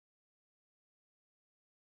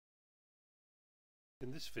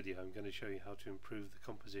In this video I'm going to show you how to improve the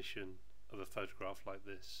composition of a photograph like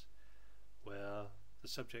this, where the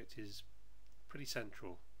subject is pretty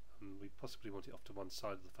central and we possibly want it off to one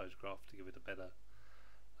side of the photograph to give it a better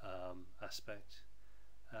aspect.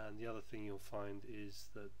 And the other thing you'll find is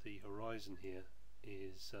that the horizon here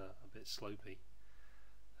is a bit slopey,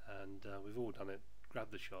 and we've all done it,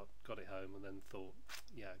 grabbed the shot, got it home and then thought,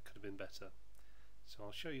 yeah, it could have been better. So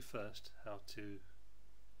I'll show you first how to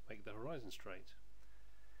make the horizon straight.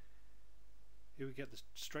 Here we get the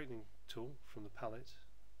straightening tool from the palette,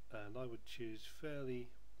 and I would choose fairly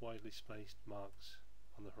widely spaced marks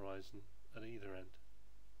on the horizon at either end,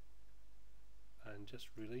 and just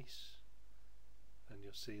release, and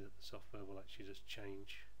you'll see that the software will actually just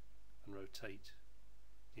change and rotate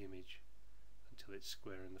the image until it's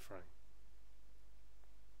square in the frame.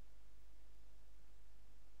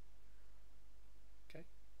 Okay,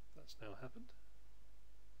 that's now happened.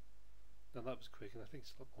 Now that was quick, and I think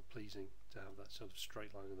it's a lot more pleasing to have that sort of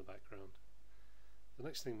straight line in the background. The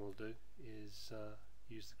next thing we'll do is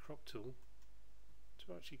use the crop tool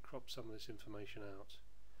to actually crop some of this information out,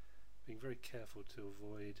 being very careful to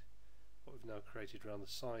avoid what we've now created around the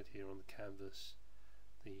side here on the canvas,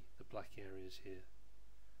 the black areas here.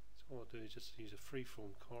 So what I'll do is just use a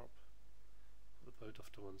freeform crop, put the boat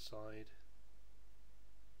off to one side,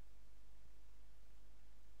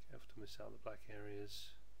 careful to miss out the black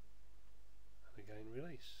areas, and again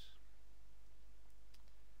release.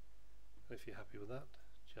 And if you're happy with that,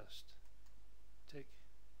 just tick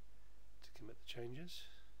to commit the changes.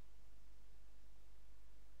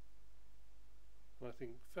 And I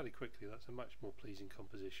think fairly quickly that's a much more pleasing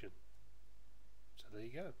composition. So there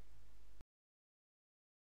you go.